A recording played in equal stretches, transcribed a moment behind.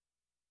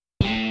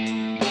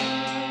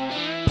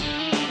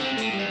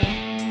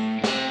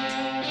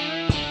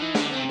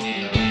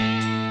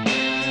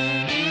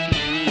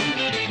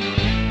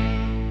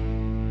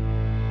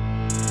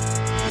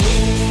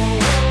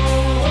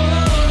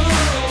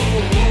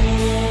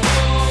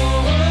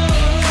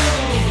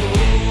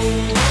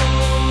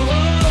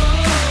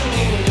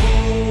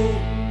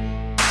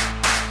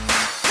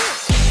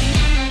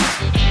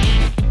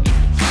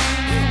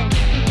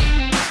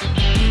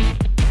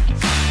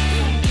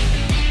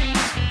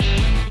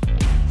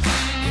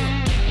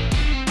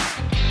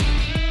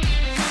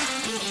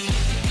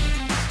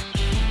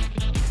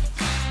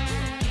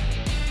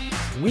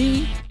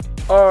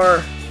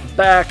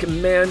back.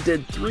 Man,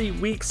 did 3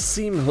 weeks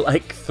seem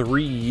like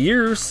 3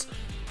 years.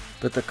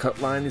 But the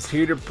Cutline is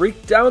here to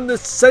break down the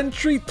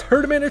Sentry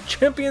Tournament of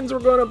Champions. We're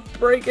going to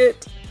break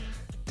it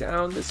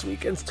down this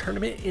weekend's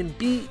tournament in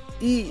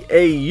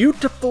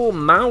beautiful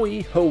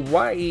Maui,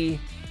 Hawaii.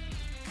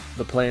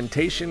 The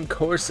Plantation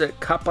Course at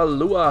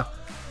Kapalua.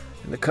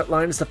 And the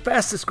Cutline is the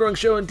fastest growing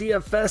show in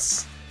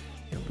DFS.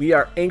 And we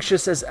are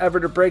anxious as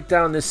ever to break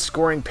down this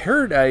scoring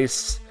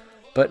paradise.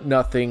 But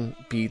nothing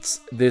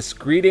beats this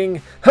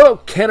greeting. Hello,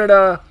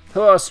 Canada.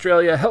 Hello,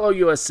 Australia. Hello,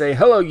 USA.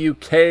 Hello,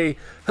 UK.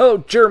 Hello,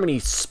 Germany,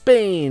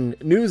 Spain,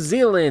 New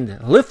Zealand,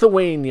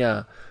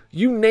 Lithuania.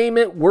 You name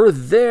it, we're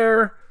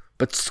there.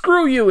 But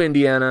screw you,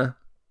 Indiana.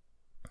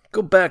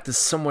 Go back to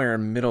somewhere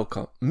in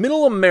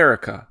middle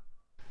America.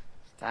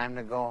 Time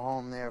to go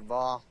home there,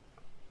 ball.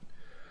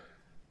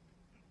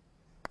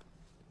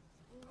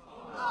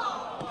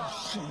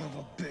 Son of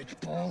a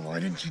bitch, Ball. Why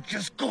didn't you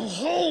just go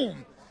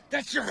home?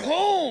 That's your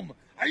home!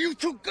 Are you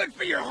too good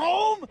for your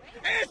home?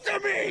 Answer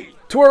me!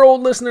 To our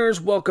old listeners,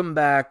 welcome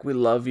back. We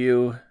love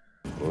you.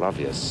 Love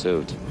your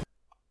suit.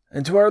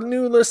 And to our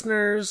new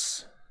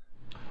listeners...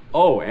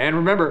 Oh, and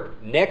remember,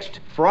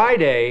 next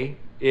Friday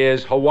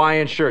is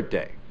Hawaiian Shirt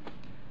Day.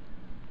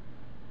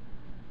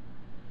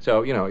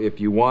 So, if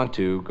you want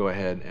to, go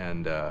ahead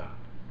and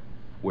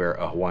wear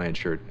a Hawaiian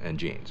shirt and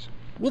jeans.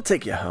 We'll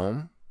take you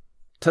home.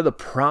 To the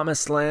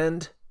promised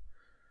land.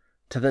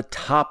 To the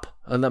top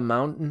of the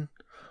mountain.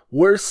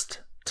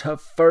 Worst to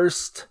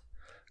first.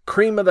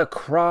 Cream of the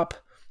crop.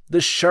 The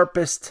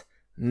sharpest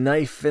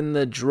knife in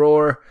the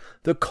drawer.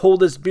 The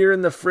coldest beer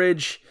in the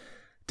fridge.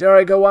 Dare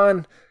I go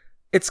on?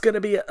 It's going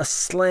to be a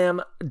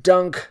slam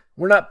dunk.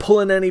 We're not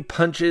pulling any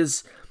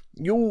punches.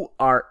 You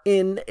are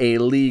in a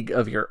league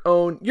of your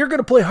own. You're going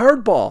to play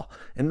hardball.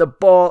 And the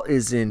ball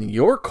is in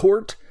your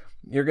court.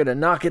 You're going to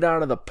knock it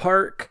out of the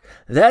park.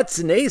 That's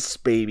an ace,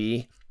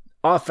 baby.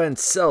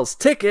 Offense sells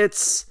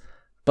tickets.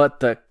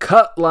 But the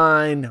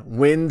Cutline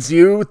wins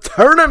you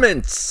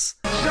tournaments.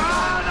 Shut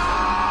up!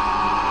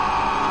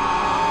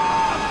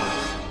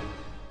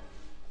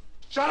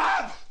 Shut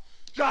up!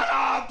 Shut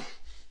up!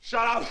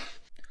 Shut up!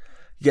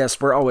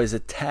 Yes, we're always a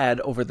tad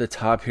over the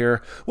top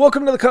here.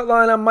 Welcome to the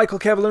Cutline. I'm Michael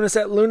Kavaliuns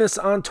at Lunas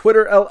on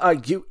Twitter,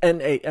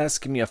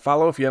 Liunas. Give me a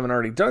follow if you haven't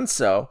already done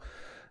so.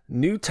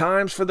 New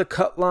times for the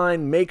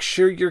Cutline. Make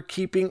sure you're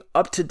keeping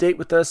up to date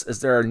with us as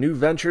there are new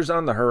ventures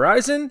on the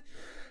horizon.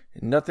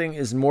 And nothing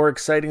is more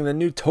exciting than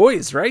new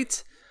toys,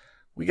 right?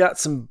 We got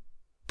some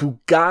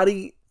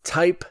Bugatti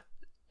type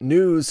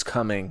news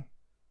coming,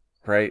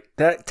 right?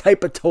 That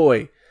type of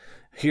toy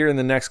here in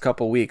the next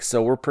couple weeks.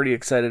 So we're pretty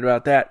excited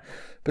about that.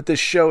 But this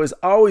show is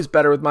always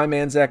better with my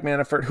man, Zach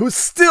Manafort, who's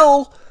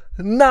still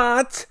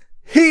not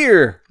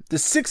here. The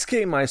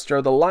 6K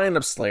Maestro, the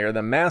lineup slayer,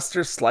 the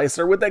master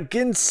slicer with a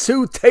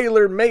Ginsu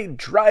tailor-made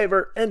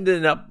driver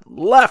ending up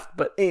left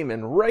but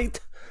aiming right.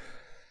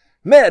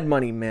 Mad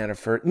Money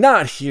Manafort,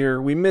 not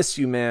here. We miss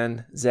you,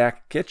 man.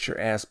 Zach, get your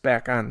ass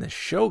back on the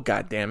show,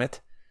 goddammit.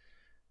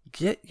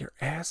 Get your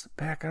ass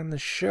back on the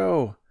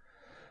show.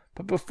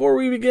 But before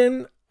we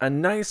begin, a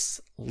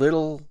nice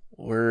little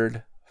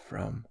word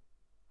from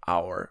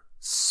our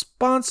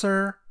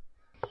sponsor.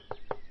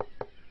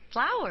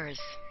 Flowers.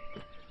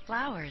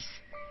 Flowers.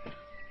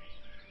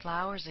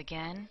 Flowers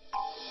again.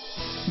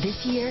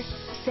 This year,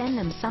 send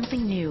them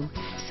something new,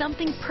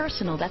 something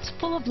personal that's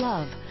full of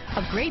love.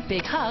 A great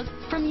big hug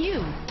from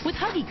you with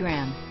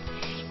Huggygram.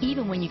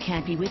 Even when you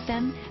can't be with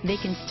them, they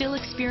can still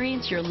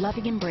experience your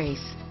loving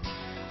embrace.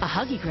 A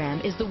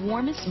Huggygram is the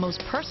warmest,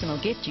 most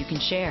personal gift you can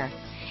share.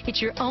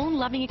 It's your own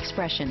loving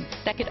expression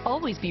that could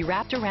always be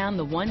wrapped around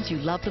the ones you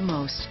love the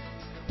most.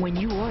 When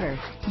you order,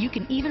 you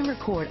can even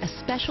record a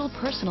special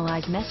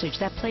personalized message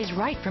that plays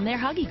right from their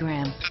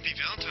Huggygram. Happy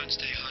Valentine's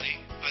Day, honey.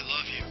 I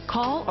love you.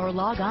 Call or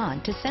log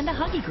on to send a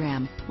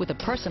Huggygram with a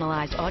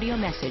personalized audio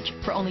message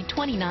for only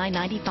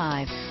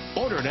 $29.95.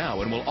 Order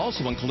now and we'll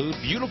also include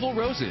beautiful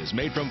roses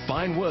made from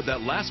fine wood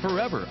that lasts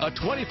forever. A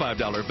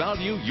 $25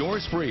 value,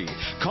 yours free.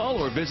 Call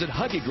or visit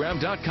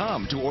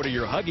Huggygram.com to order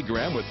your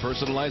Huggygram with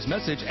personalized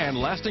message and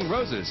lasting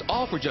roses,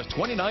 all for just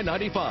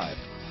 $29.95.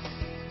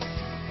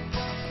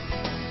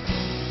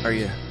 Are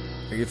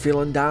you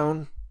feeling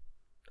down?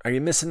 Are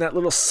you missing that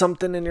little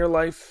something in your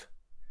life?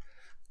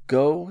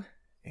 Go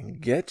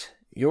and get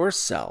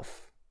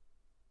yourself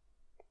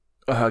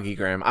a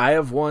Huggygram. I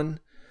have one.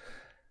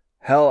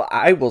 Hell,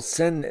 I will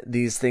send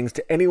these things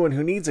to anyone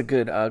who needs a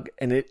good hug,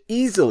 and it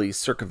easily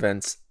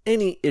circumvents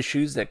any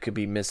issues that could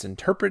be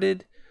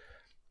misinterpreted,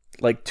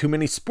 like too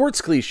many sports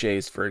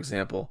cliches, for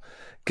example.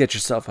 Get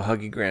yourself a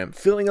Huggygram.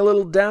 Feeling a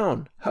little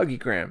down?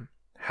 Huggygram.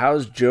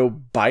 How's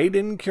Joe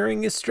Biden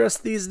curing his stress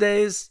these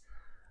days?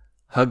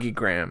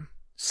 Huggygram.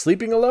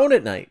 Sleeping alone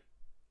at night?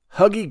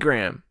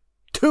 Huggygram.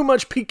 Too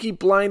much Peaky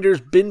Blinders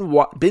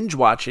binge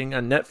watching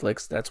on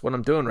Netflix. That's what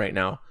I'm doing right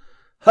now.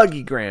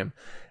 Huggygram.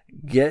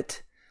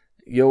 Get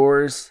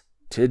yours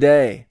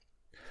today.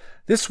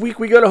 This week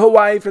we go to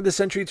Hawaii for the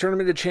Sentry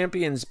Tournament of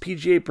Champions.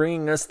 PGA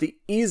bringing us the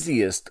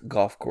easiest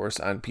golf course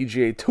on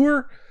PGA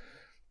Tour.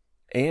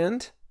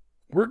 And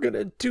we're going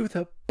to do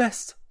the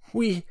best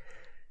we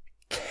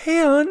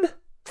can.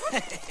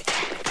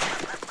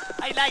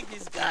 I like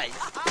these guys.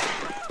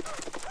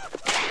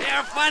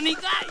 They're funny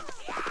guys.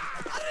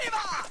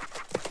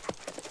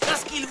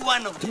 Just kill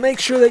one of To them. make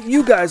sure that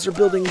you guys are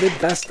building the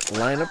best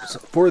lineups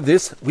for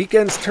this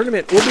weekend's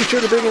tournament, we'll be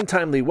sure to bring in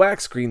timely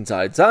wax,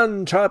 greenside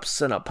sun chops,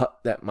 and a putt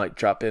that might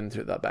drop in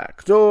through the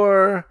back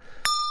door.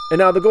 And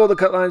now the goal of the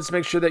Cutline is to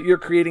make sure that you're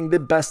creating the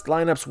best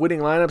lineups,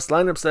 winning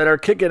lineups that are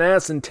kicking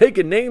ass and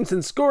taking names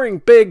and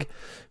scoring big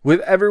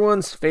with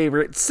everyone's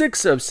favorite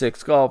 6 of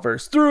 6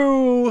 golfers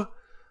through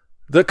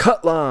the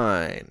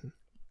Cutline.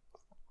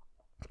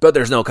 But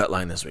there's no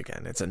Cutline this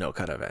weekend. It's a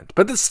no-cut event.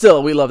 But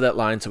still, we love that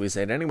line, so we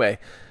say it anyway.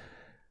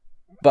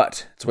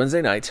 But it's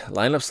Wednesday night.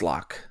 Lineups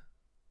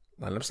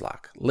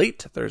lock.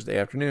 Late Thursday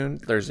afternoon,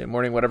 Thursday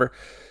morning, whatever.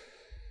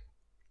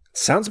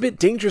 Sounds a bit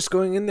dangerous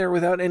going in there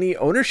without any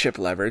ownership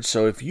leverage.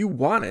 So if you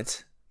want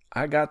it,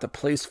 I got the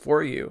place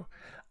for you.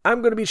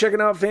 I'm going to be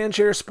checking out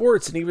Fanshare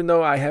Sports. And even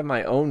though I have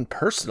my own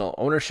personal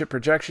ownership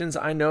projections,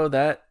 I know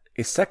that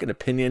a second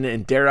opinion,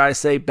 and dare I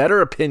say better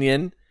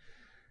opinion,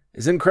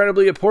 is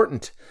incredibly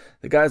important.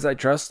 The guys I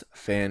trust,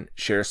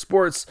 Fanshare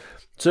Sports.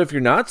 So if you're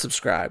not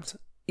subscribed,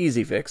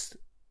 easy fix.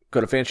 Go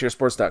to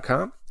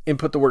fansharesports.com,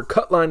 input the word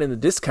Cutline in the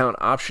discount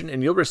option,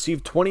 and you'll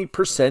receive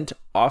 20%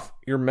 off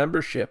your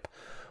membership.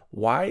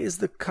 Why is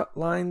the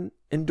Cutline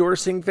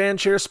endorsing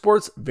Fanshare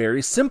Sports?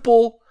 Very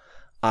simple.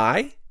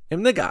 I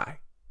am the guy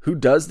who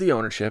does the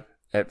ownership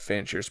at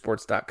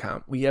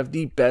fansharesports.com. We have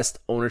the best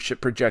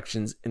ownership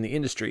projections in the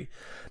industry.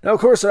 Now, of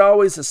course,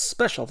 always a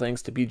special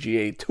thanks to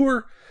BGA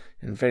Tour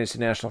and Fantasy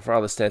National for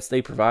all the stats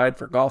they provide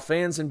for golf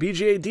fans and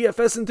BGA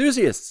DFS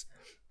enthusiasts.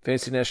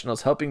 Fantasy National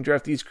is helping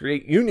draftees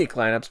create unique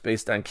lineups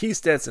based on key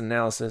stats and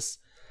analysis.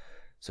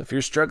 So if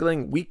you're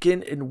struggling week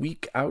in and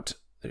week out,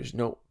 there's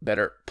no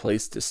better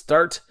place to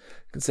start.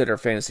 Consider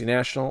Fantasy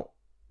National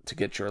to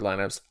get your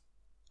lineups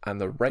on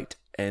the right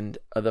end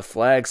of the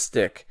flag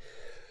stick.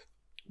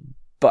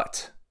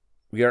 But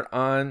we are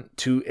on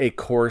to a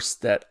course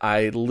that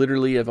I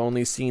literally have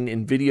only seen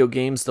in video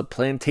games, the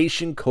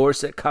Plantation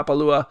course at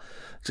Kapalua.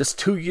 Just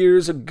 2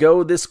 years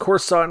ago, this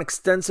course saw an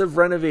extensive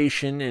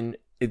renovation, and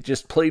it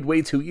just played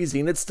way too easy,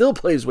 and it still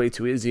plays way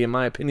too easy in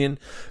my opinion.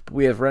 But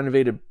we have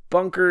renovated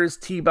bunkers,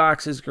 tee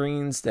boxes,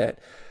 greens that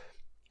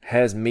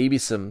has maybe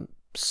some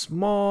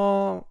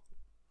small,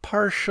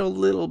 partial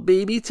little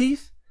baby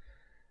teeth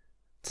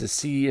to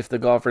see if the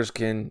golfers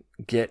can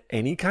get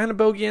any kind of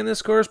bogey in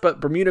this course. But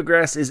Bermuda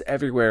grass is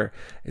everywhere.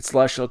 It's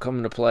lush, it'll come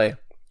into play.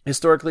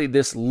 Historically,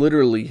 this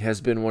literally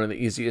has been one of the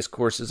easiest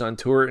courses on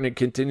tour, and it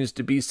continues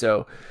to be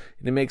so.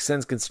 And it makes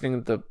sense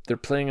considering that they're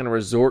playing on a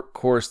resort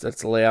course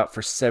that's laid out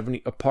for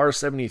a par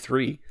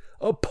 73.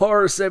 A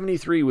par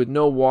 73 with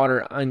no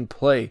water on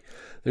play.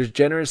 There's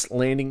generous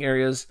landing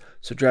areas,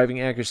 so driving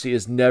accuracy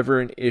is never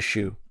an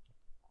issue.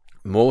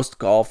 Most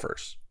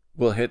golfers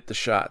will hit the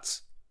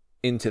shots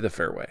into the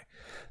fairway.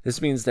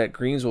 This means that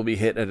greens will be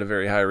hit at a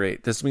very high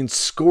rate. This means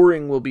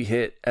scoring will be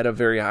hit at a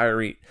very high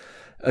rate.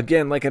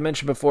 Again, like I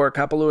mentioned before,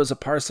 Kapalua is a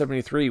par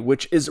 73,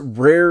 which is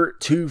rare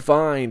to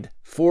find.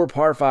 4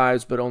 par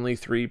 5s, but only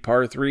 3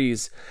 par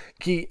 3s.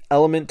 Key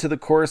element to the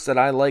course that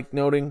I like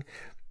noting,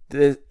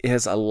 it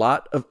has a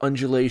lot of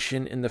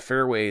undulation in the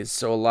fairways.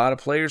 So a lot of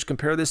players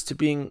compare this to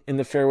being in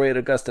the fairway at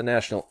Augusta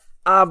National.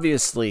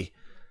 Obviously,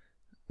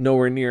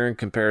 nowhere near in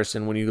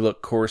comparison when you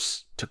look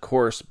course to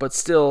course, but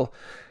still,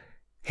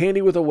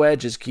 handy with a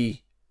wedge is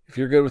key. If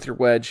you're good with your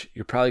wedge,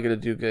 you're probably going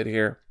to do good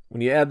here.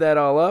 When you add that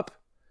all up,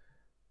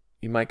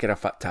 you might get a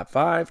top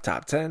 5,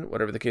 top 10,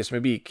 whatever the case may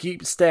be. Key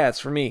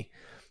stats for me: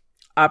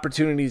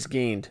 opportunities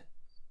gained,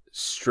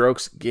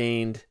 strokes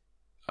gained,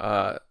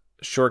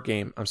 strokes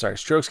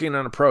gained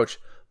on approach,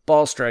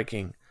 ball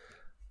striking,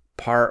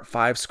 par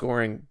 5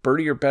 scoring,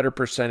 birdie or better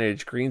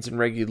percentage, greens and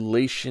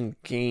regulation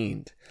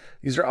gained.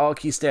 These are all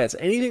key stats.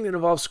 Anything that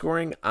involves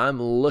scoring,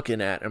 I'm looking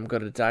at. I'm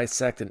going to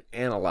dissect and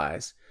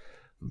analyze.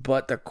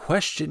 But the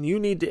question you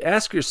need to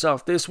ask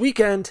yourself this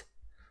weekend: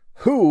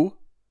 who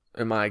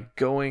am I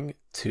going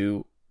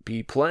to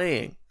be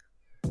playing?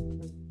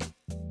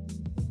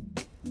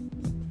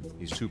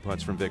 He's 2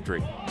 putts from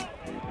victory.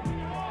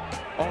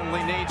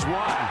 Only needs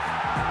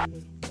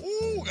 1.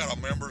 Ooh, got a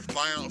members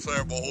bounce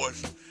there,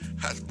 boys.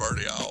 That's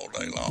birdie all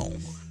day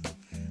long.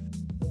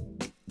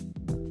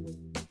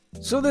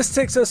 So this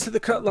takes us to the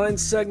Cutline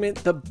segment,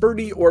 the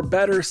birdie or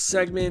better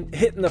segment,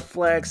 hitting the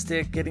flag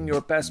stick, getting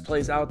your best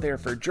plays out there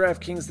for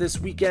DraftKings this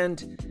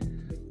weekend.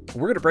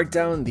 We're going to break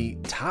down the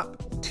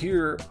top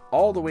tier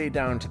all the way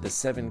down to the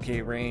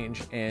 7K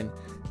range. And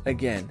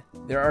again,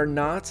 there are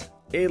not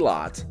a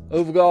lot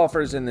of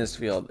golfers in this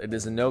field. It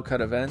is a no-cut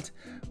event.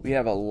 We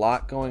have a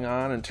lot going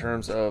on in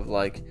terms of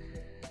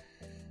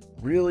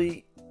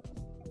really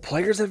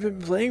players have been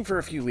playing for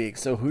a few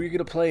weeks. So who are you going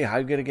to play? How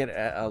are you going to get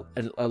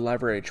a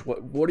leverage?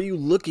 What are you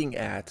looking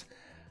at?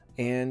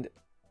 And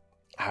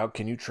how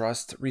can you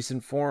trust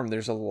recent form?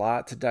 There's a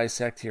lot to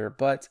dissect here,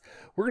 but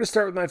we're going to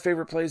start with my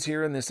favorite plays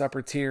here in this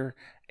upper tier.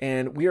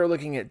 And we are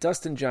looking at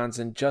Dustin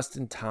Johnson,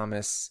 Justin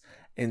Thomas,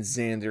 and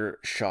Xander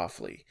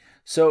Schauffele.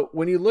 So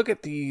when you look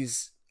at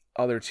these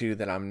other two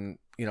that I'm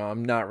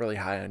I'm not really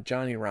high on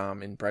Johnny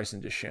Rahm and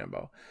Bryson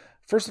DeChambeau.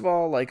 First of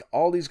all, like,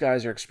 all these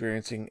guys are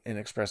experiencing and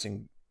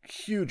expressing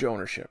huge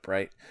ownership,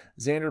 right?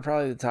 Xander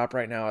probably the top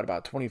right now at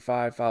about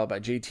 25, followed by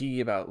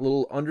JT about a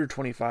little under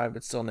 25,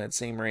 but still in that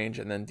same range.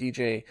 And then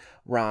DJ,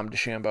 Rahm,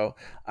 DeChambeau.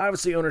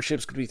 Obviously,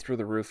 ownerships could be through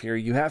the roof here.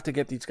 You have to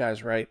get these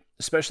guys right,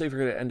 especially if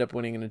you're going to end up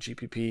winning in a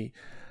GPP.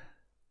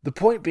 The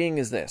point being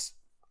is this.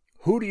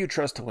 Who do you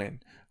trust to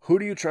win? Who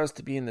do you trust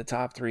to be in the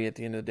top 3 at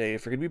the end of the day?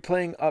 If you're going to be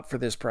playing up for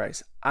this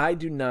price, I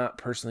do not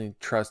personally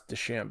trust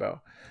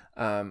DeChambeau.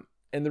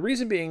 And the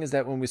reason being is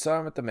that when we saw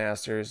him at the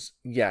Masters,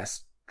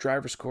 yes,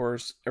 driver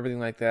scores, everything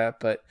like that,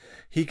 but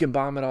he can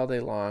bomb it all day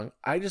long.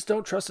 I just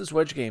don't trust his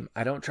wedge game.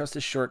 I don't trust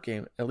his short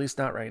game, at least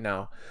not right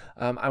now.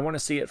 I want to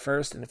see it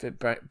first, and if it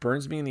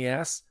burns me in the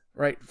ass,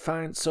 right,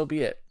 fine, so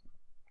be it.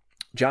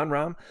 John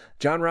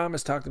Rahm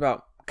has talked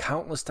about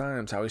countless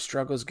times how he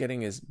struggles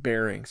getting his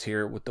bearings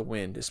here with the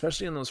wind,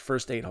 especially in those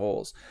first 8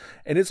 holes.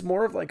 And it's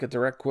more of like a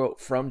direct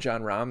quote from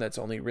John Rahm that's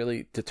only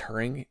really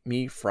deterring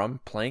me from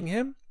playing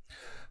him.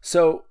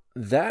 So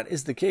that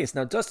is the case.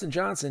 Now, Dustin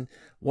Johnson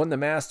won the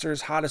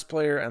Masters, hottest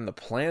player on the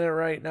planet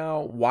right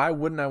now. Why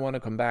wouldn't I want to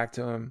come back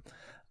to him?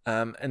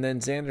 And then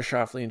Xander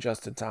Schauffele and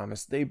Justin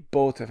Thomas, they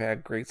both have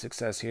had great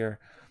success here.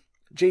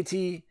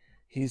 JT,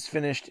 he's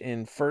finished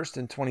in first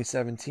in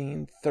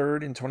 2017,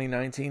 third in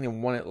 2019,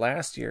 and won it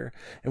last year.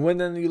 And when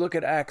then you look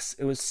at X,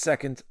 it was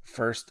second,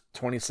 first,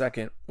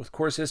 22nd. With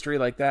course history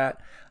like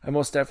that, I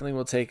most definitely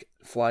will take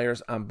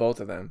flyers on both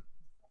of them.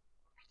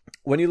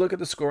 When you look at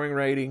the scoring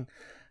rating,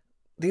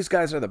 these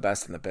guys are the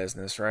best in the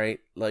business, right?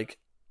 Like,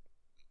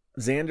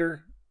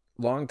 Xander,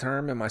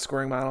 long-term in my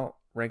scoring model,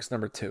 ranks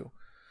number 2.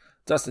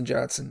 Dustin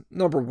Johnson,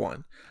 number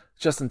 1.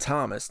 Justin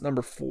Thomas,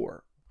 number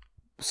 4.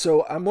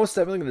 So I'm most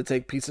definitely going to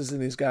take pieces in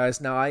these guys.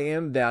 Now, I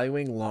am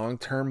valuing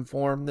long-term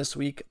form this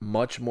week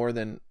much more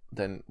than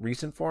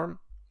recent form.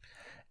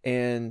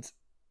 And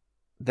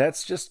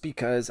that's just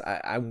because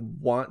I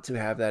want to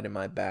have that in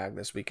my bag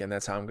this weekend.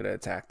 That's how I'm going to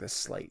attack this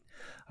slate.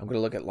 I'm going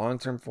to look at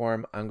long-term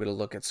form. I'm going to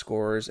look at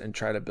scores and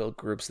try to build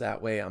groups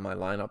that way on my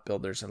lineup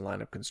builders and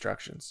lineup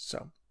constructions.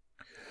 So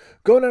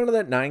going down to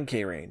that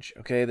 9K range.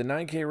 Okay, the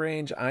 9K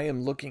range, I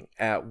am looking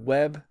at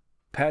Webb,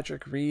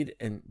 Patrick Reed,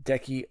 and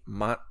Deki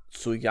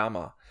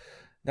Matsuyama.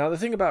 Now, the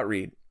thing about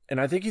Reed, and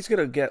I think he's going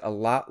to get a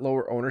lot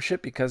lower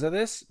ownership because of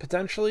this,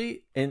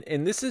 potentially.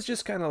 And this is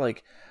just kind of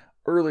like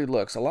early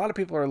looks. A lot of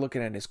people are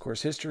looking at his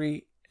course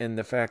history and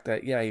the fact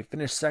that, yeah, he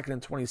finished second in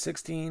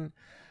 2016,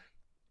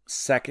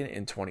 second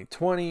in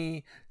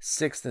 2020,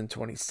 sixth in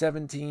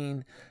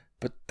 2017.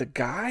 But the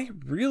guy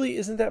really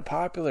isn't that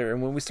popular.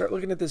 And when we start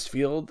looking at this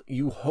field,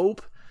 you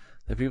hope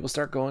that people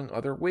start going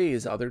other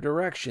ways, other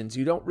directions.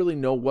 You don't really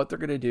know what they're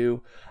going to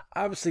do.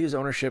 Obviously, his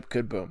ownership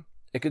could boom.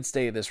 It could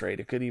stay at this rate.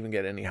 It could even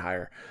get any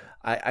higher.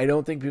 I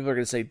don't think people are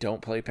going to say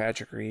don't play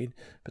Patrick Reed.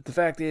 But the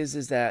fact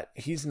is that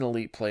he's an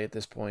elite play at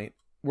this point.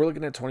 We're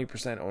looking at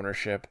 20%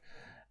 ownership.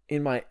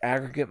 In my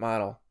aggregate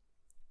model,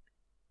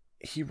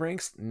 he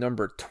ranks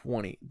number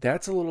 20.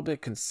 That's a little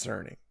bit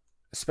concerning.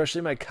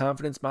 Especially my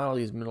confidence model,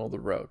 he's middle of the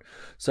road.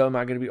 So am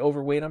I going to be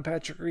overweight on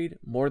Patrick Reed?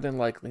 More than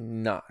likely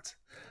not.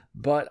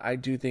 But I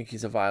do think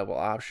he's a viable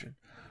option.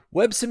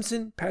 Webb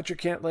Simpson,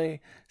 Patrick Cantlay,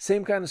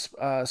 same kind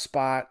of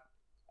spot.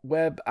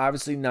 Webb,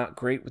 obviously not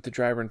great with the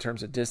driver in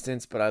terms of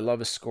distance, but I love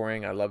his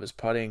scoring. I love his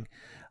putting.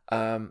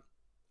 I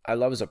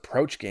love his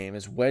approach game,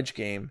 his wedge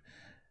game.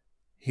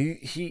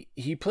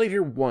 He played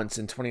here once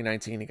in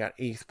 2019. He got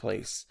 8th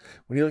place.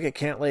 When you look at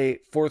Cantlay,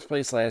 4th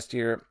place last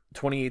year.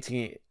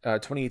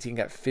 2018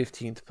 got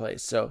 15th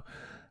place. So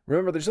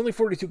remember, there's only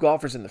 42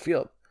 golfers in the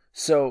field.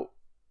 So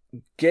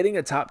getting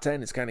a top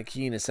 10 is kind of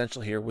key and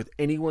essential here with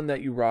anyone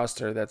that you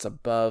roster that's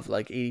above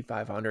like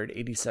 8,500,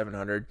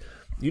 8,700.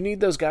 You need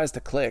those guys to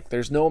click.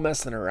 There's no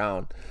messing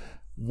around.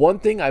 One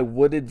thing I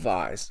would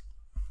advise,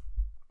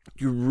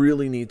 you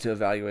really need to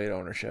evaluate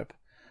ownership.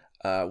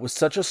 With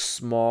such a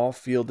small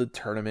fielded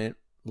tournament,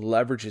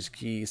 leverage is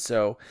key.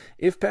 So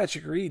if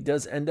Patrick Reed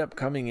does end up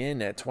coming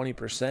in at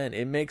 20%,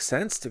 it makes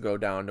sense to go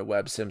down to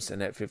Webb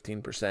Simpson at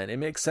 15%. It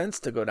makes sense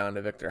to go down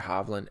to Victor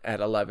Hovland at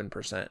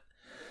 11%.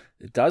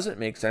 It doesn't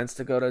make sense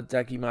to go to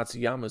Deki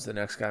Matsuyama, who's the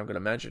next guy I'm going to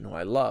mention, who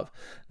I love.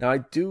 Now, I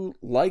do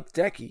like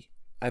Deki.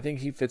 I think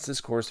he fits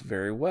this course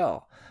very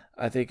well.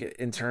 I think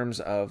in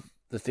terms of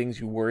the things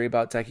you worry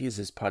about Deki is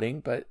his putting,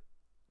 but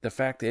the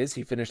fact is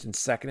he finished in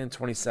second in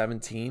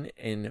 2017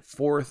 and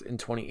 4th in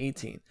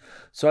 2018.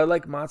 So I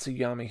like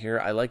Matsuyama here.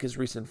 I like his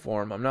recent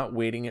form. I'm not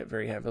weighting it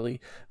very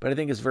heavily, but I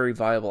think it's a very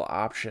viable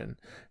option.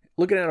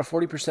 Looking at a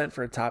 40%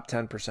 for a top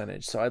 10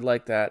 percentage. So I'd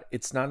like that.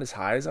 It's not as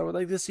high as I would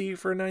like to see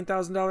for a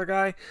 $9,000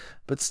 guy,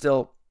 but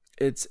still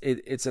it's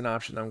an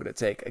option I'm going to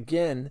take.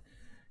 Again,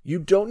 you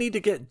don't need to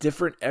get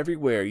different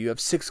everywhere. You have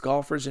 6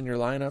 golfers in your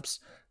lineups.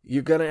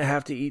 You're going to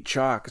have to eat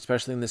chalk,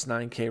 especially in this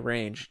 9K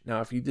range.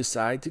 Now, if you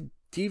decide to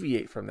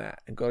deviate from that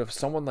and go to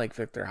someone like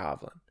Victor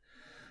Hovland.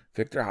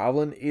 Victor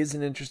Hovland is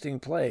an interesting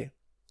play.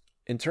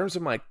 In terms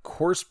of my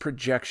course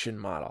projection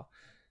model,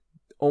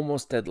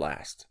 almost dead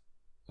last.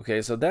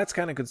 Okay, so that's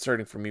kind of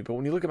concerning for me. But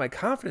when you look at my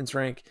confidence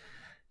rank,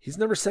 he's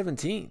number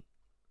 17.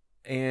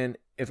 And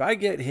if I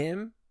get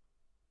him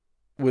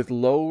with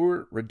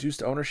lower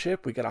reduced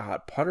ownership, we got a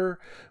hot putter,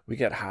 we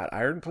got hot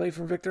iron play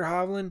from Victor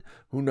Hovland.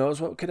 Who knows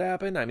what could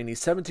happen? I mean,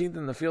 he's 17th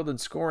in the field in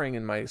scoring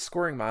in my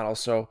scoring model,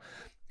 so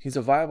he's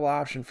a viable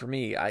option for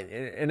me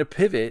and a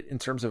pivot in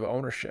terms of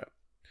ownership.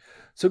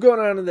 So going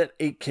on to that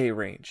 8K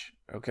range,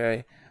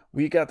 okay,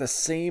 we got the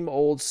same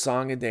old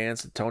song and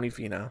dance of Tony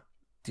Finau,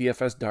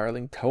 DFS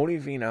darling Tony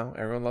Finau.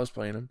 Everyone loves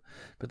playing him.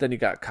 But then you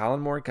got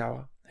Collin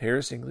Morikawa,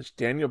 Harris English,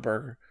 Daniel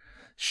Berger,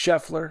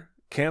 Scheffler,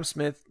 Cam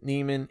Smith,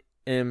 Neiman,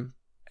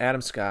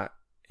 Adam Scott,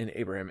 and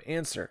Abraham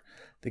Answer.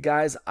 The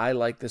guys I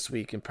like this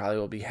week and probably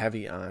will be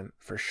heavy on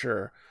for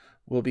sure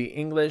will be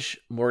English,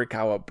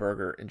 Morikawa,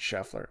 Berger, and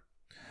Scheffler.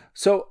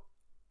 So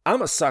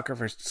I'm a sucker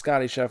for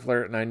Scotty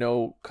Scheffler, and I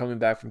know coming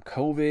back from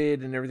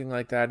COVID and everything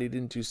like that, he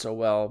didn't do so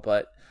well,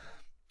 but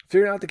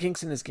figuring out the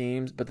kinks in his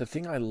games. But the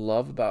thing I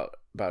love about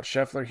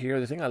Scheffler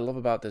here, the thing I love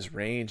about this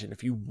range, and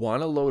if you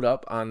want to load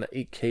up on the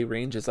 8K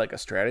range as like a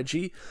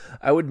strategy,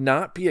 I would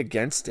not be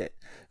against it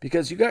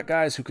because you got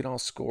guys who can all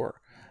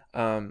score.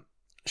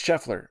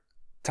 Scheffler,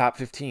 top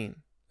 15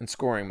 in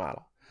scoring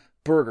model.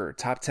 Berger,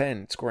 top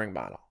 10 scoring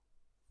model.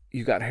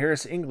 You got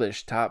Harris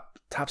English, top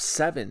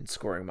 7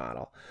 scoring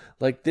model.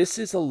 Like, this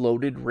is a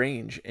loaded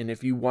range, and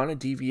if you want to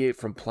deviate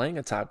from playing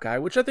a top guy,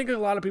 which I think a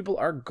lot of people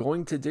are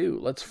going to do,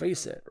 let's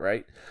face it,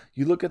 right?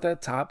 You look at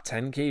that top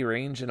 10K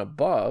range and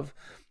above,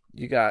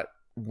 you got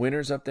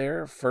winners up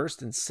there,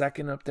 first and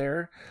second up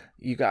there.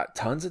 You got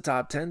tons of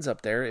top 10s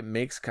up there. It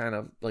makes kind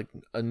of like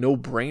a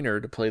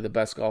no-brainer to play the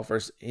best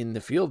golfers in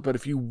the field. But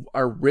if you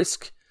are a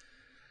risk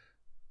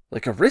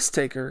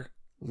taker,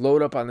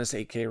 load up on this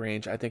 8K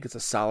range. I think it's a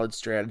solid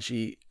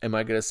strategy. Am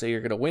I going to say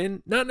you're going to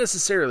win? Not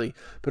necessarily,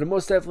 but it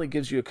most definitely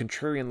gives you a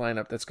contrarian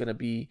lineup that's going to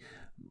be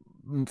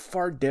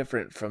far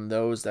different from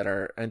those that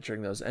are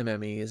entering those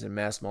MMEs and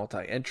mass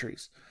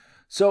multi-entries.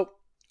 So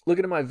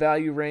looking at my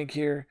value rank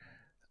here,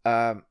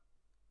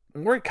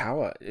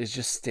 Morikawa is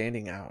just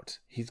standing out.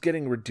 He's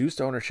getting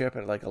reduced ownership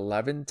at like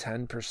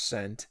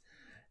 11-10%,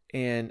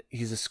 and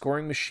he's a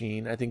scoring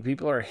machine. I think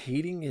people are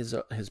hating his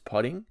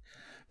putting,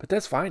 but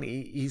that's fine.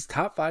 He's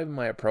top 5 in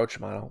my approach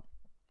model.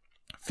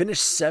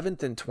 Finished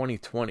 7th in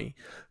 2020,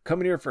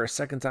 coming here for a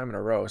second time in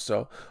a row.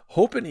 So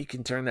hoping he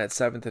can turn that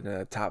 7th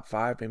into a top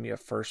 5, maybe a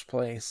first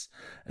place.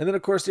 And then,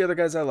 of course, the other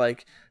guys I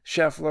like,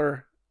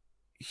 Scheffler,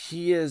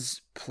 he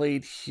has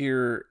played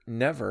here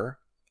never.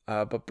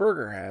 But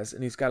Berger has,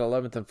 and he's got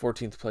 11th and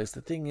 14th place.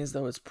 The thing is,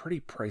 though, it's pretty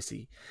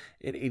pricey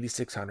at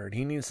 $8,600.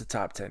 He needs the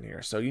top 10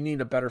 here, so you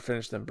need a better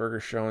finish than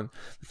Berger's shown.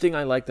 The thing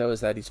I like, though,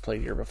 is that he's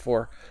played here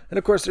before. And,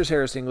 of course, there's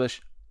Harris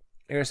English.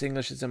 Harris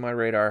English is in my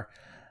radar.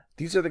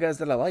 These are the guys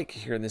that I like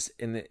here in this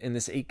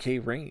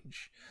 8K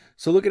range.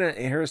 So looking at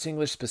Harris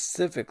English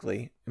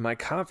specifically, in my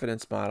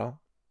confidence model,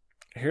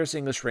 Harris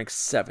English ranks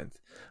 7th.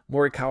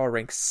 Morikawa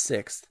ranks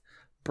 6th.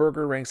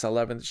 Berger ranks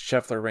 11th.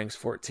 Scheffler ranks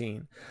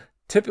 14th.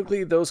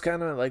 Typically, those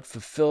kind of like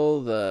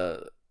fulfill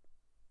the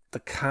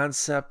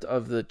concept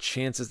of the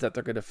chances that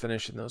they're going to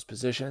finish in those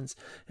positions.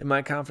 In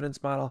my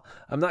confidence model,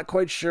 I'm not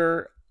quite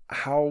sure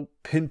how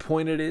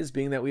pinpoint it is,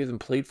 being that we haven't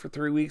played for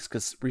 3 weeks,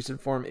 because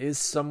recent form is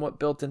somewhat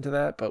built into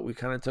that, but we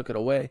kind of took it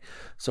away.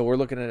 So we're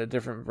looking at a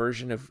different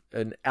version of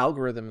an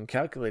algorithm and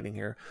calculating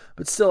here.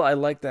 But still, I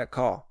like that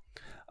call.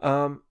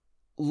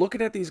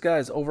 Looking at these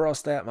guys, overall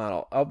stat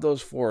model, of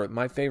those 4,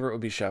 my favorite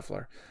would be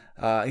Scheffler.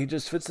 He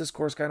just fits this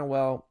course kind of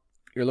well.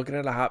 You're looking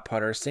at a hot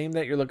putter. Same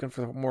that you're looking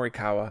for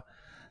Morikawa.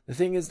 The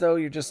thing is, though,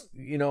 you're just,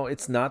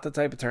 it's not the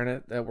type of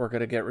tournament that we're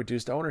going to get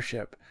reduced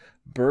ownership.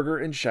 Berger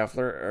and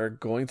Scheffler are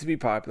going to be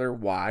popular.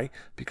 Why?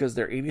 Because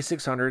they're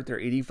 8,600, they're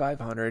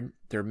 8,500,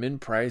 they're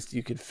min-priced.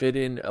 You could fit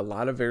in a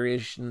lot of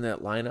variation in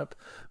that lineup.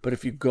 But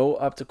if you go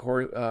up to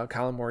Collin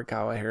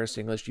Morikawa, Harris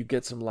English, you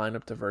get some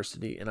lineup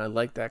diversity. And I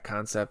like that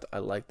concept. I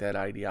like that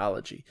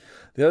ideology.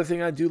 The other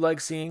thing I do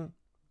like seeing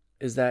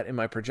is that in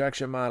my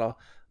projection model,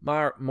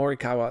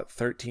 Morikawa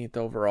 13th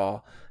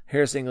overall,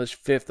 Harris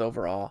English 5th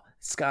overall,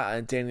 Scott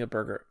and Daniel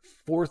Berger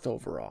 4th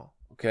overall.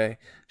 Okay,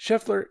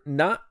 Scheffler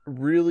not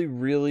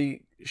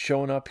really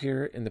showing up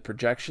here in the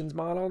projections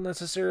model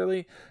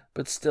necessarily,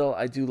 but still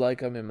I do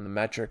like him in the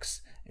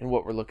metrics and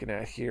what we're looking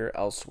at here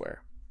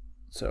elsewhere.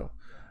 So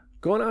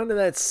going on to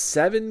that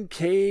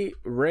 7K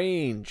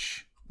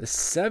range, the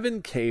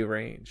 7K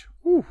range.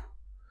 Whew.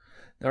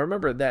 Now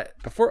remember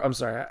that before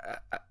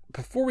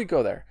we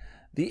go there,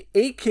 the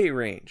 8K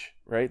range,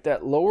 right?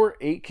 That lower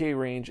 8K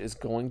range is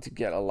going to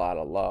get a lot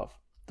of love.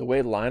 The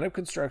way lineup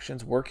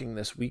construction's working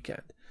this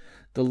weekend,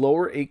 the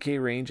lower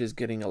 8K range is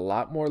getting a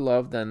lot more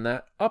love than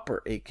that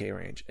upper 8K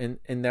range.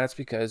 And that's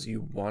because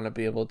you want to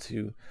be able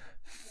to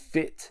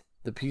fit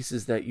the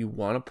pieces that you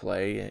want to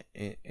play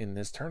in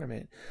this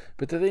tournament.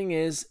 But the thing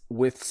is,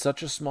 with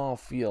such a small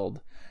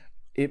field,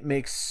 it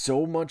makes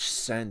so much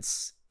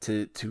sense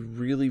to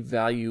really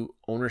value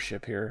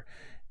ownership here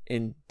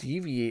and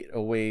deviate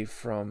away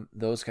from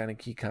those kind of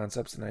key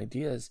concepts and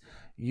ideas.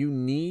 You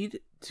need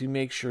to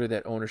make sure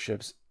that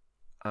ownership's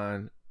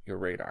on your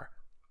radar.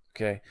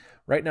 Okay,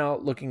 right now,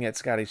 looking at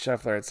Scotty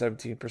Scheffler at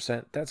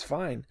 17%, that's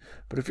fine.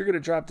 But if you're going to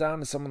drop down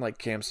to someone like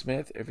Cam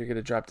Smith, if you're going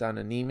to drop down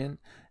to Neiman,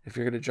 if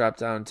you're going to drop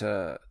down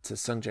to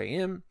Sung Jae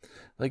Im,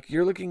 like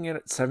you're looking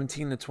at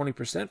 17 to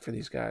 20% for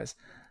these guys.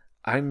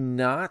 I'm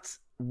not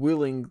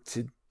willing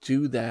to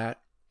do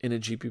that in a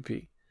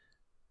GPP.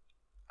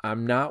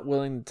 I'm not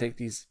willing to take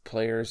these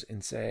players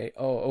and say,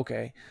 oh,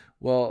 okay,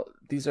 well,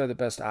 these are the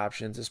best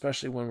options,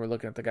 especially when we're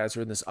looking at the guys who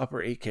are in this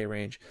upper 8K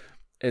range,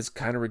 as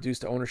kind of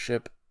reduced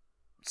ownership,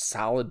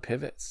 solid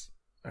pivots.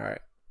 All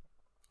right.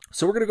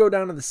 So we're going to go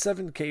down to the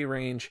 7K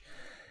range,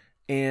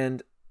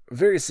 and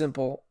very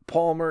simple,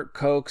 Palmer,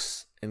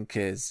 Cokes, and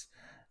Kiz.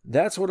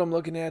 That's what I'm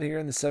looking at here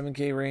in the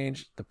 7K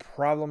range. The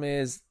problem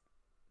is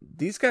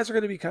these guys are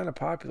going to be kind of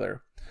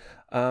popular.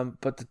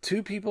 But the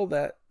two people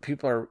that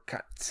people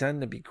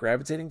tend to be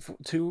gravitating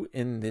to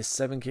in this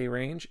 7K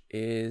range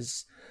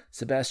is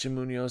Sebastian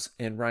Munoz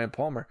and Ryan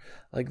Palmer.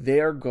 Like, they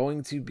are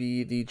going to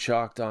be the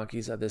chalk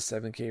donkeys of this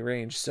 7K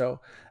range. So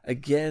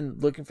again,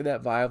 looking for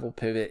that viable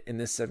pivot in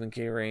this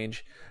 7K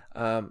range.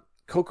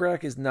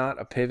 Kokrak is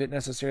not a pivot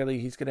necessarily.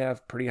 He's going to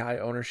have pretty high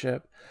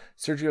ownership.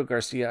 Sergio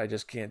Garcia, I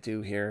just can't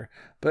do here.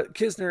 But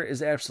Kisner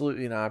is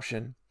absolutely an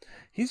option.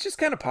 He's just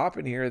kind of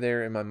popping here or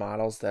there in my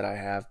models that I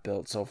have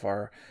built so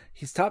far.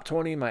 He's top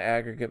 20 in my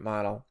aggregate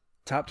model,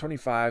 top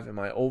 25 in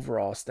my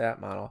overall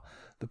stat model.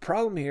 The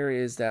problem here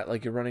is that,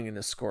 like, you're running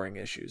into scoring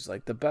issues.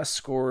 Like, the best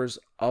scorers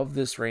of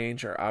this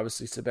range are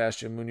obviously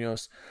Sebastian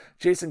Munoz,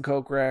 Jason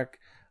Kokrak,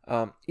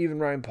 even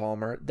Ryan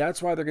Palmer.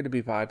 That's why they're going to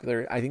be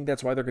popular. I think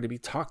that's why they're going to be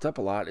talked up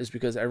a lot, is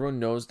because everyone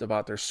knows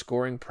about their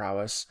scoring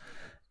prowess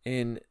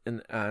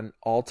on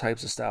all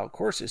types of style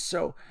courses.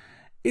 So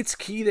it's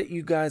key that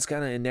you guys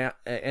kind of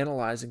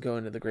analyze and go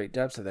into the great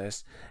depths of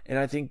this. And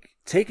I think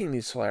taking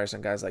these flyers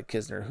on guys like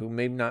Kisner, who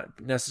may not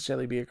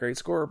necessarily be a great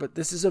scorer, but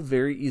this is a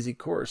very easy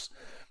course.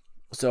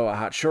 So a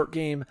hot short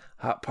game,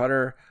 hot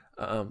putter,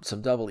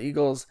 some double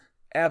eagles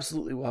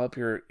absolutely will help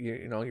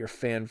your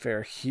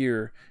fanfare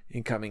here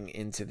in coming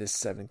into this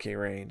 7K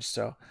range.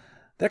 So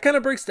that kind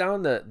of breaks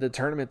down the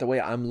tournament the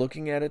way I'm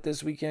looking at it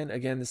this weekend.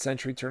 Again, the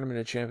Sentry Tournament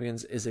of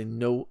Champions is a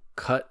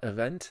no-cut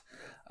event.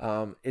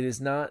 It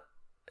is not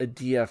a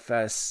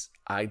DFS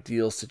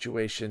ideal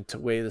situation to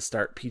way to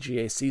start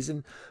PGA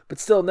season, but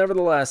still,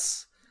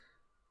 nevertheless,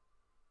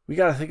 we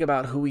got to think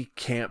about who we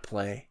can't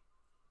play.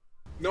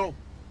 No.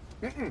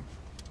 No.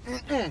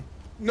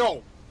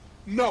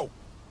 No.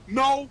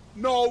 No.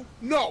 No.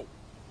 No.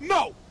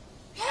 No.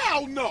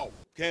 Hell no.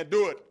 Can't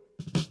do it.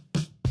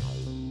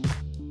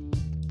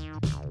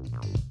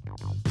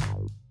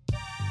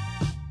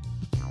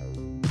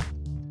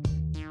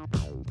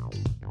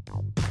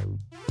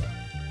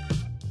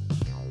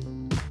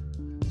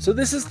 So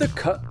this is the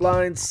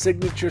Cutline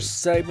signature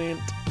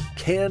segment.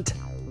 Can't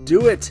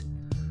do it.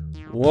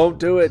 Won't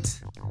do it.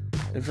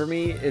 And for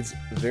me, it's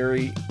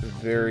very,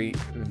 very,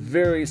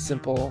 very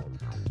simple.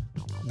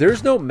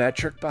 There's no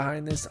metric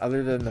behind this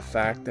other than the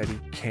fact that he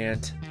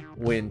can't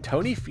win.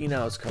 Tony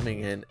Finau is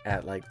coming in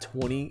at like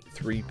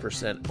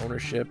 23%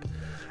 ownership.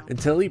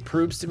 Until he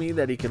proves to me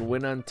that he can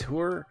win on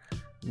tour,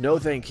 no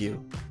thank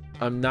you.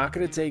 I'm not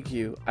going to take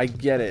you. I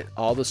get it.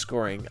 All the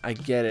scoring. I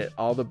get it.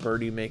 All the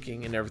birdie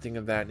making and everything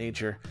of that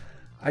nature.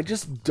 I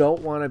just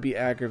don't want to be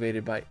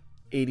aggravated by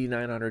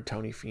 8,900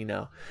 Tony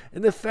Finau.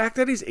 And the fact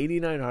that he's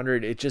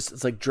 8,900,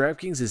 it's like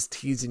DraftKings is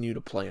teasing you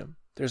to play him.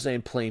 They're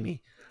saying, play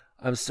me.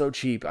 I'm so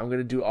cheap. I'm going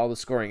to do all the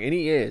scoring. And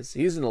he is.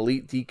 He's an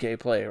elite DK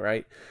player,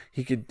 right?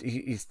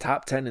 He's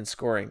top 10 in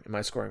scoring in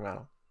my scoring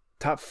model.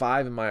 Top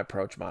 5 in my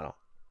approach model.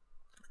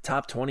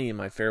 Top 20 in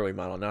my fairway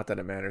model. Not that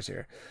it matters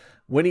here.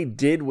 When he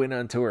did win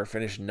on tour,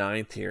 finished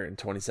 9th here in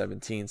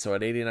 2017. So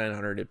at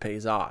 8,900, it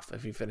pays off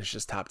if he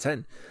finishes top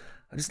 10.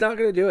 I'm just not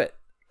going to do it.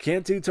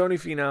 Can't do Tony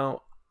Finau.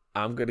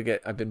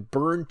 I've been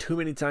burned too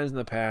many times in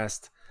the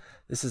past.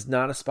 This is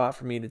not a spot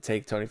for me to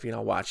take Tony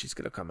Finau. Watch, he's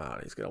going to come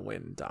out. He's going to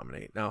win and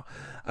dominate. Now,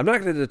 I'm not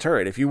going to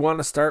deter it. If you want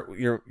to start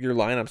your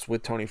lineups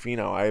with Tony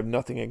Finau, I have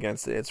nothing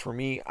against it. It's for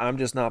me. I'm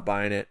just not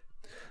buying it,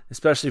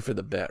 especially for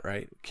the bet,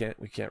 right?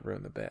 We can't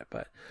ruin the bet.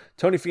 But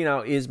Tony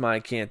Finau is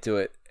my can't do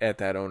it at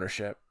that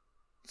ownership.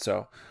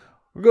 So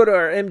we'll go to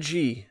our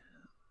MG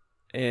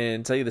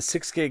and tell you the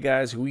 6K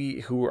guys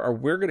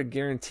we're going to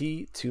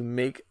guarantee to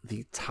make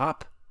the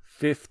top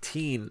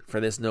 15 for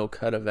this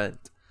no-cut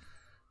event.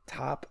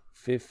 Top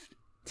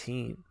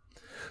 15.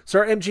 So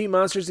our MG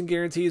monsters and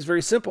guarantee is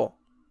very simple.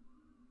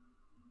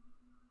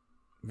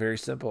 Very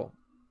simple.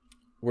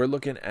 We're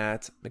looking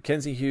at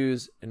Mackenzie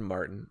Hughes and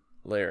Martin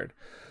Laird.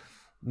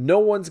 No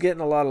one's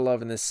getting a lot of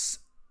love in this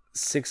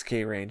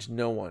 6K range.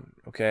 No one.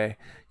 Okay.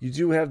 You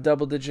do have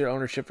double-digit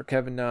ownership for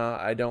Kevin Na.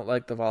 I don't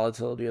like the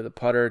volatility of the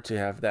putter to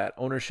have that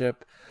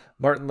ownership.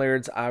 Martin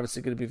Laird's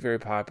obviously going to be very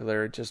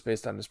popular just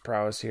based on his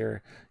prowess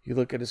here. You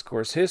look at his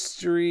course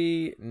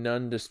history,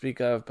 none to speak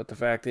of, but the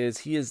fact is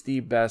he is the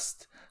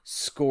best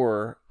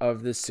scorer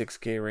of this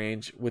 6K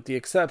range with the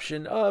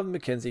exception of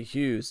Mackenzie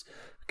Hughes.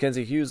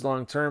 Mackenzie Hughes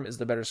long-term is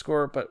the better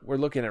scorer, but we're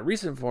looking at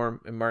recent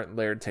form and Martin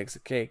Laird takes the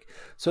cake.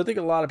 So I think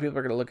a lot of people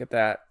are going to look at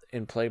that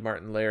and play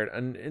Martin Laird.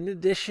 And in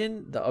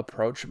addition, the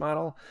approach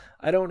model,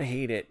 I don't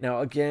hate it.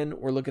 Now, again,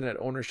 we're looking at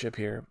ownership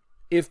here.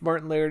 If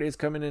Martin Laird is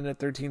coming in at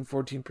 13,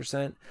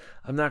 14%,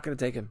 I'm not going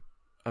to take him.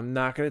 I'm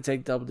not going to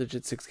take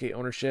double-digit 6K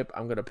ownership.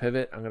 I'm going to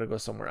pivot. I'm going to go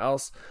somewhere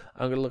else.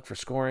 I'm going to look for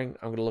scoring.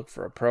 I'm going to look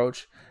for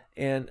approach.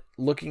 And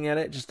looking at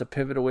it, just to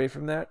pivot away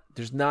from that,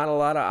 there's not a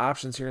lot of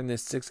options here in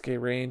this 6K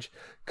range.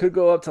 Could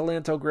go up to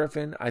Lanto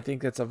Griffin. I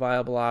think that's a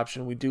viable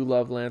option. We do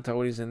love Lanto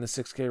when he's in the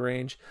 6K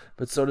range,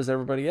 but so does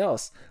everybody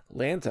else.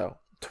 Lanto,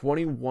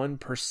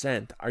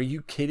 21%. Are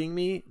you kidding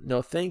me?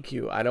 No, thank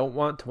you. I don't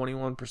want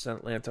 21%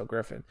 Lanto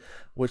Griffin,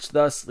 which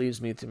thus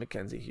leaves me to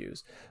Mackenzie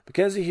Hughes.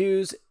 Mackenzie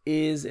Hughes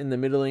is in the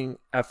middling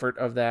effort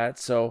of that.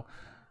 So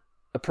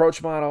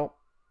approach model,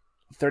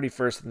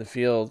 31st in the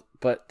field,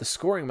 but the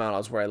scoring model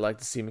is where I like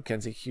to see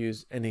Mackenzie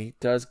Hughes, and he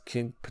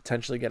can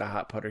potentially get a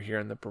hot putter here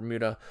in the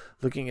Bermuda,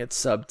 looking at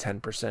sub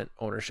 10%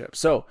 ownership.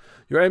 So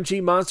your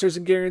MG monsters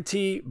and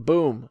guarantee,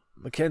 boom,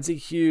 Mackenzie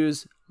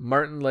Hughes,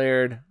 Martin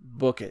Laird,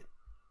 book it.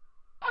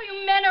 Oh,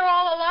 you men are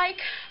all alike.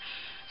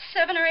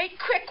 7 or 8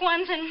 quick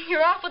ones and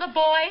you're off with the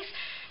boys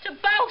to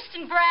boast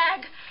and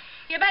brag.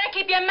 You better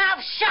keep your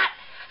mouth shut.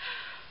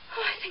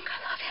 Oh, I think I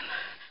love him.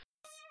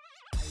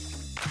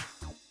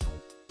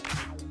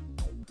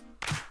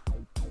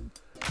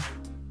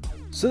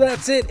 So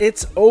that's it.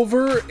 It's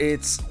over.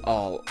 It's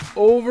all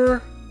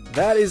over.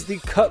 That is the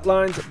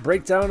Cutline's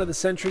breakdown of the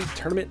Sentry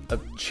Tournament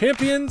of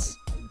Champions.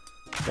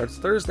 Starts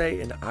Thursday,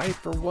 and I,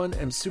 for one,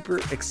 am super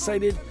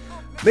excited.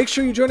 Make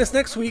sure you join us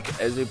next week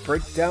as we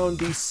break down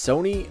the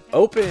Sony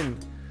Open.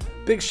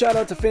 Big shout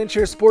out to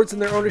Fanshare Sports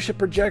and their ownership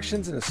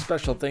projections, and a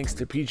special thanks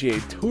to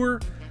PGA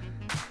Tour.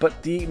 But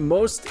the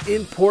most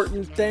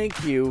important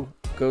thank you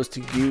goes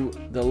to you,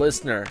 the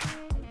listener.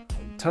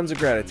 Tons of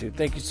gratitude.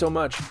 Thank you so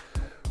much.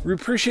 We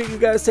appreciate you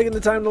guys taking the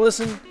time to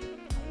listen.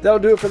 That'll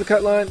do it for the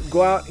Cutline.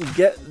 Go out and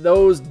get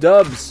those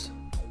dubs.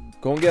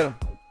 Go and get them.